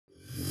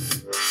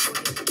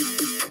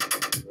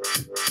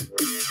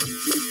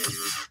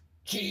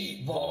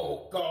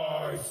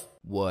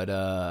What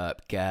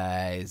up,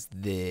 guys?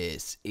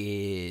 This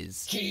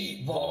is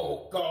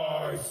Cheevo,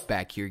 guys!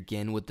 Back here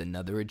again with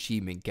another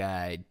achievement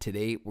guide.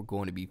 Today, we're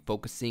going to be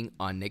focusing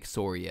on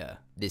Nexoria.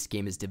 This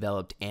game is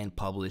developed and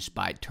published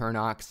by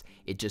TERNOX.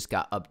 It just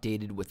got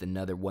updated with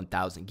another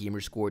 1000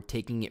 gamer score,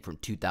 taking it from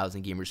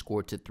 2000 gamer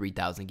score to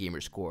 3000 gamer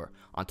score.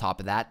 On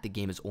top of that, the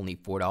game is only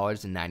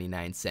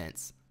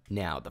 $4.99.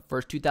 Now, the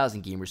first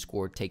 2000 gamer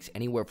score takes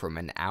anywhere from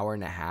an hour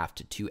and a half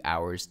to 2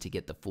 hours to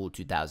get the full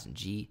 2000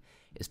 G.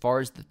 As far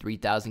as the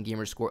 3000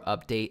 gamer score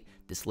update,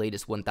 this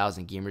latest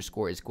 1000 gamer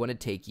score is going to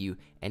take you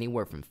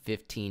anywhere from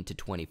 15 to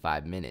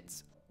 25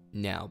 minutes.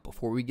 Now,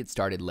 before we get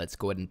started, let's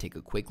go ahead and take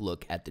a quick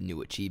look at the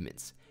new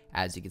achievements.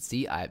 As you can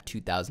see, I have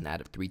 2000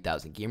 out of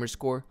 3000 gamer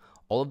score.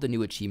 All of the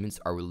new achievements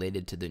are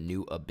related to the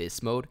new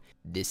Abyss mode.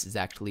 This is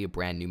actually a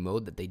brand new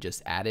mode that they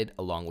just added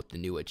along with the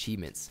new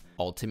achievements.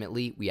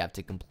 Ultimately, we have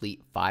to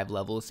complete 5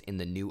 levels in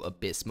the new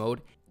Abyss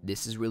mode.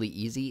 This is really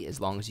easy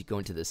as long as you go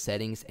into the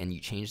settings and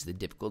you change the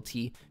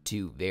difficulty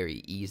to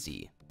very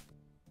easy.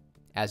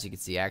 As you can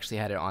see, I actually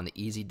had it on the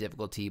easy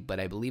difficulty, but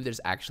I believe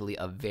there's actually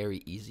a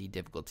very easy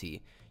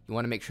difficulty. You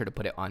want to make sure to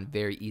put it on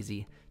very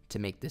easy to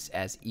make this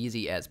as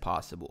easy as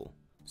possible.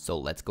 So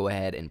let's go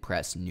ahead and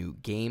press new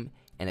game,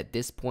 and at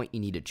this point you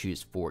need to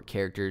choose 4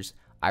 characters.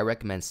 I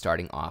recommend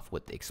starting off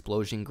with the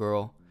Explosion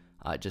Girl,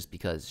 just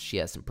because she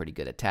has some pretty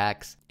good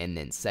attacks. And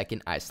then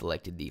second, I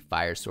selected the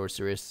Fire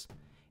Sorceress.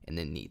 And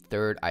then the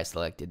third, I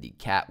selected the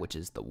Cat, which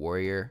is the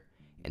Warrior.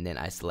 And then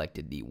I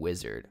selected the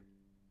Wizard.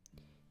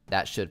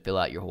 That should fill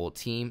out your whole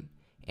team.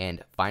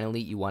 And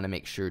finally, you want to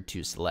make sure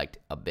to select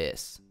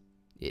Abyss.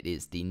 It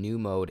is the new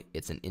mode.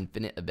 It's an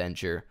infinite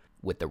adventure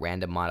with the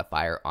random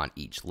modifier on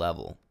each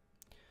level.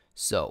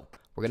 So,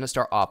 we're going to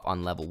start off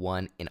on level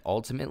 1, and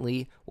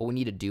ultimately, what we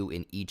need to do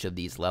in each of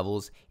these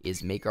levels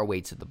is make our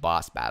way to the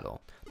boss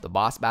battle. The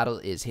boss battle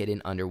is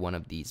hidden under one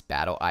of these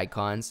battle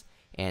icons.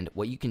 And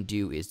what you can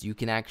do is you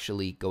can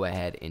actually go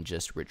ahead and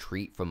just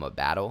retreat from a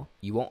battle.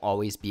 You won't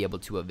always be able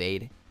to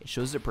evade. It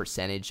shows a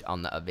percentage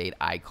on the evade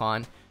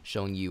icon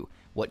showing you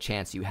what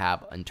chance you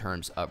have in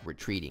terms of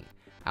retreating.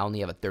 I only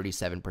have a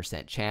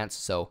 37% chance,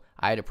 so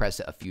I had to press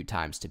it a few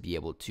times to be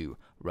able to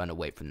run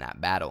away from that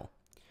battle.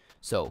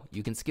 So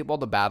you can skip all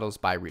the battles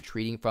by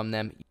retreating from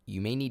them.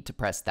 You may need to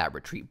press that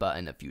retreat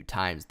button a few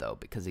times though,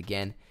 because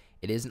again,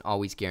 it isn't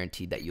always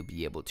guaranteed that you'll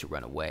be able to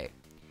run away.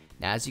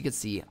 Now, as you can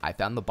see, I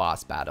found the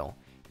boss battle,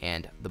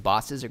 and the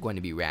bosses are going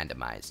to be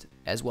randomized,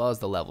 as well as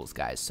the levels,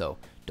 guys, so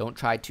don't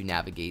try to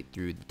navigate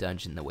through the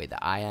dungeon the way that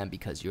I am,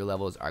 because your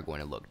levels are going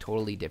to look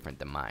totally different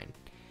than mine.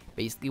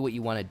 Basically, what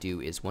you want to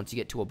do is once you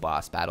get to a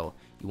boss battle,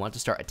 you want to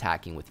start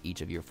attacking with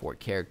each of your 4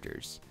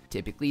 characters.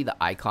 Typically, the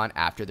icon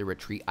after the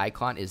retreat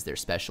icon is their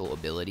special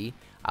ability.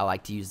 I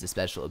like to use the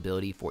special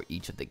ability for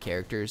each of the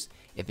characters.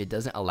 If it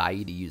doesn't allow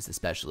you to use the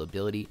special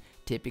ability,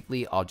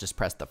 typically I'll just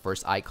press the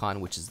first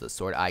icon, which is the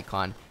sword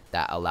icon,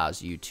 that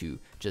allows you to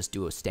just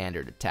do a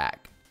standard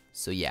attack.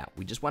 So yeah,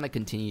 we just want to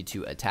continue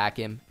to attack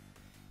him.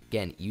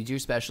 Again, use your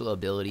special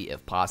ability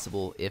if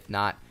possible. If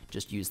not,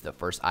 just use the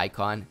first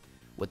icon.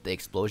 With the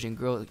Explosion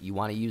Girl, you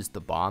want to use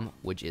the bomb,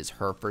 which is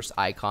her first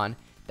icon.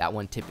 That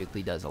one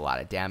typically does a lot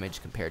of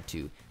damage compared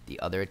to the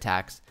other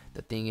attacks.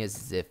 The thing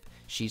is if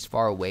she's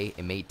far away,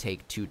 it may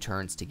take 2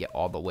 turns to get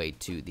all the way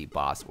to the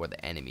boss or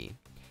the enemy.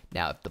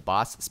 Now, if the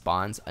boss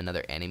spawns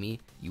another enemy,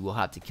 you will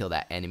have to kill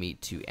that enemy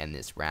to end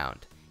this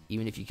round.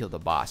 Even if you kill the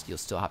boss, you'll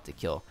still have to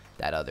kill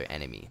that other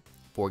enemy.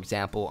 For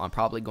example, I'm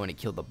probably going to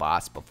kill the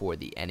boss before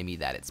the enemy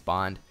that it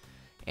spawned,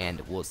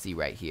 and we'll see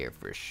right here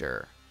for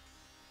sure.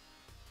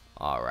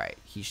 Alright,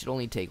 he should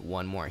only take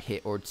 1 more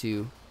hit or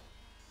 2.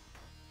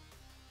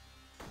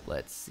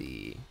 Let's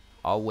see.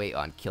 I'll wait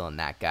on killing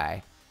that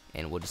guy,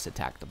 and we'll just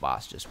attack the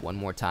boss just 1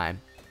 more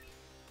time.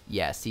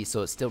 Yeah, see,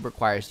 so it still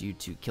requires you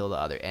to kill the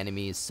other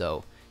enemies,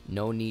 so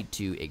no need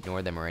to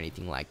ignore them or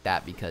anything like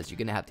that, because you're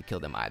going to have to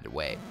kill them either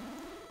way.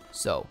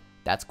 So,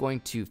 that's going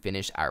to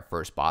finish our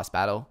first boss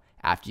battle.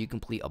 After you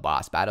complete a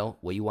boss battle,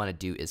 what you want to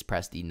do is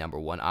press the number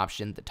 1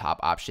 option, the top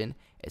option.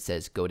 It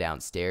says go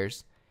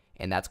downstairs,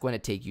 and that's going to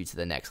take you to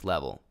the next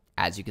level.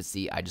 As you can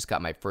see, I just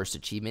got my first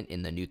achievement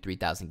in the new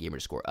 3000 gamer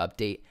score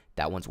update.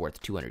 That one's worth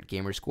 200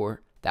 gamer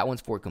score. That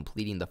one's for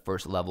completing the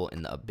first level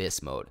in the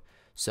Abyss mode.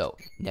 So,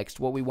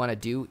 next what we want to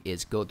do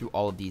is go through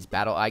all of these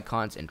battle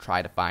icons and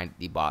try to find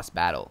the boss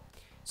battle.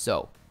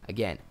 So,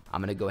 again,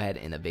 I'm going to go ahead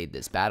and evade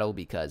this battle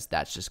because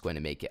that's just going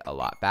to make it a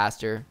lot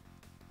faster.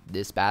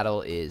 This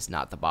battle is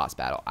not the boss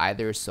battle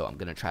either, so I'm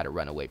going to try to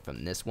run away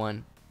from this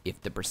one.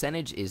 If the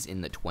percentage is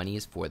in the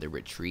 20s for the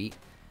retreat,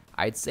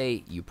 I'd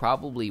say you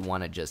probably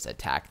want to just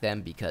attack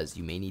them because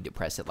you may need to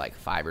press it like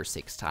 5 or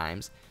 6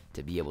 times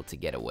to be able to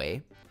get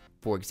away.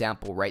 For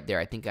example, right there,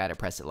 I think I had to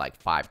press it like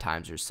 5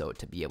 times or so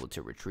to be able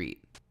to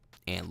retreat.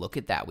 And look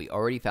at that, we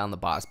already found the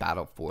boss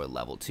battle for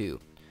level 2.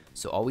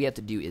 So all we have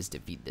to do is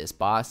defeat this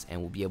boss, and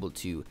we'll be able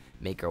to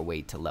make our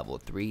way to level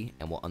 3,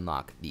 and we'll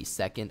unlock the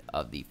second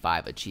of the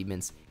 5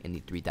 achievements in the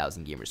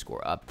 3000 gamer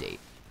score update.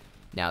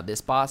 Now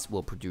this boss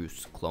will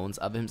produce clones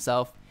of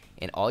himself,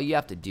 and all you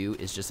have to do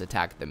is just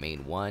attack the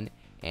main one,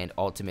 and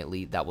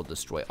ultimately that will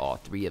destroy all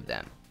 3 of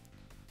them.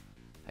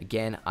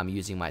 Again, I'm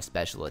using my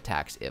special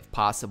attacks if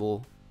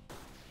possible,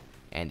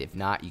 and if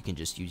not, you can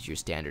just use your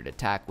standard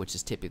attack, which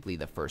is typically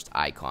the first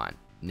icon.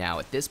 Now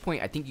at this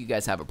point, I think you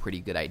guys have a pretty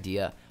good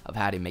idea of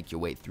how to make your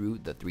way through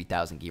the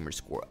 3000 gamer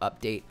score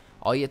update.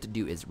 All you have to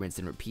do is rinse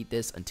and repeat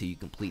this until you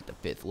complete the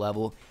 5th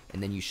level,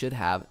 and then you should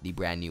have the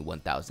brand new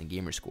 1000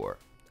 gamer score.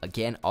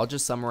 Again, I'll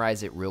just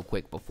summarize it real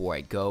quick before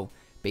I go.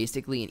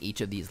 Basically, in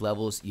each of these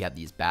levels, you have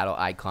these battle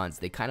icons.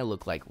 They kind of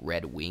look like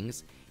red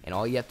wings, and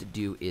all you have to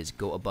do is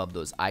go above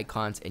those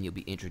icons and you'll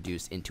be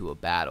introduced into a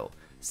battle.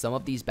 Some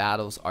of these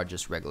battles are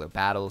just regular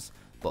battles,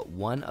 but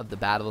one of the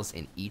battles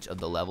in each of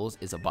the levels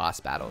is a boss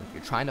battle.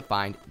 You're trying to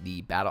find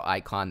the battle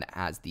icon that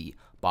has the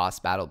boss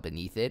battle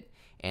beneath it,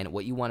 and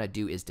what you want to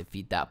do is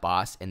defeat that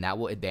boss, and that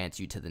will advance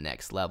you to the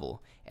next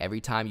level.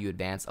 Every time you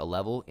advance a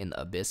level in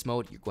the Abyss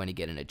mode, you're going to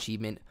get an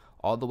achievement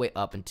all the way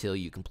up until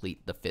you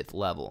complete the 5th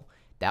level.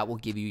 That will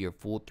give you your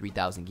full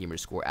 3000 gamer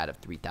score out of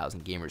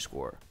 3000 gamer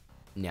score.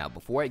 Now,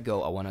 before I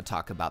go, I want to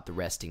talk about the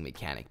resting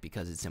mechanic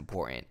because it's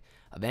important.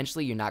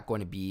 Eventually, you're not going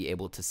to be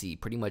able to see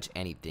pretty much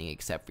anything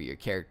except for your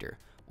character.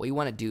 What you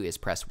want to do is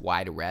press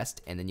Y to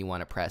rest, and then you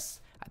want to press,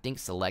 I think,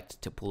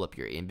 select to pull up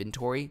your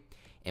inventory.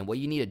 And what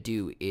you need to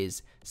do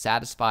is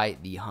satisfy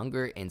the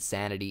hunger and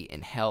sanity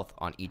and health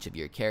on each of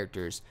your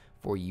characters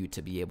for you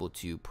to be able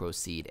to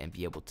proceed and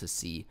be able to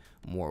see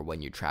more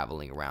when you're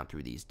traveling around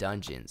through these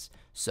dungeons.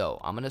 So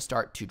I'm going to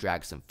start to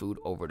drag some food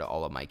over to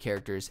all of my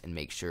characters and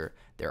make sure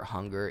their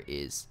hunger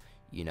is,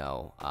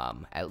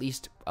 at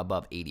least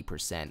above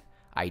 80%.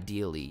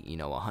 Ideally,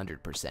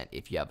 100%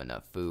 if you have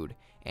enough food.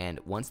 And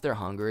once their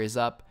hunger is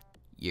up,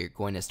 you're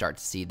going to start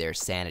to see their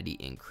sanity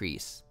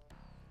increase.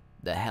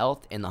 The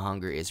health and the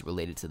hunger is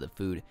related to the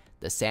food.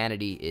 The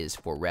sanity is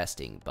for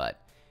resting,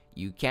 but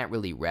you can't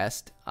really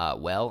rest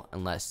well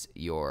unless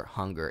your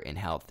hunger and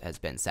health has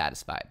been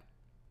satisfied.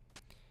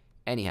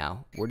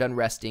 Anyhow, we're done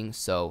resting,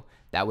 so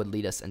that would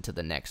lead us into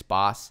the next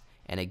boss.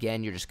 And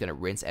again, you're just going to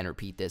rinse and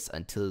repeat this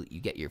until you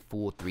get your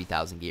full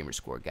 3000 gamer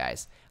score,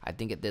 guys. I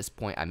think at this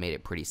point I made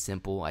it pretty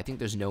simple. I think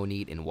there's no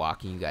need in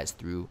walking you guys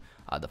through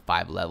the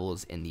 5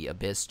 levels in the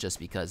Abyss, just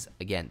because,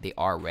 again, they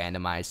are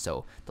randomized.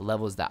 So the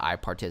levels that I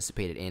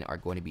participated in are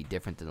going to be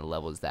different than the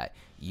levels that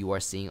you are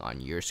seeing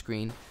on your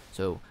screen.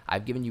 So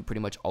I've given you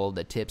pretty much all of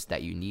the tips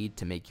that you need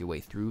to make your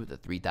way through the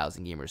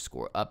 3000 gamer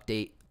score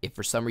update. If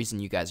for some reason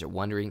you guys are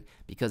wondering,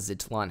 because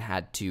Zyttalon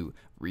had to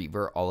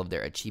revert all of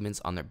their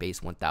achievements on their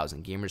base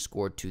 1000 gamer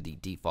score to the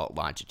default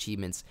launch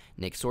achievements,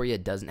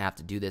 Nexoria doesn't have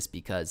to do this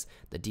because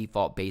the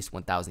default base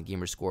 1000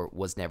 gamer score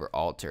was never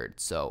altered.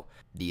 So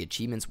the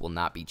achievements will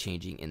not be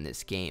changing in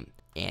this game.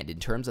 And in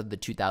terms of the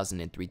 2000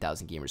 and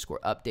 3000 gamer score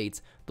updates,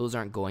 those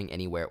aren't going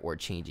anywhere or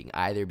changing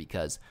either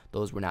because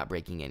those were not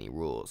breaking any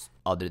rules.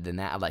 Other than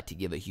that, I'd like to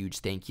give a huge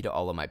thank you to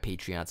all of my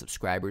Patreon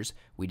subscribers.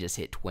 We just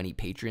hit 20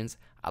 patrons.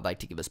 I'd like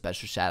to give a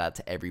special shout out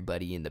to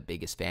everybody in the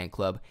biggest fan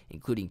club,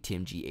 including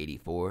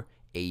TimG84,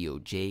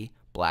 AOJ,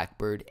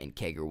 Blackbird, and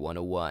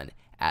Kegger101.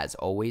 As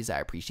always, I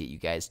appreciate you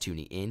guys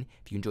tuning in.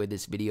 If you enjoyed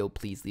this video,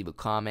 please leave a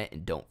comment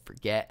and don't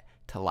forget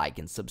to like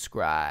and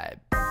subscribe.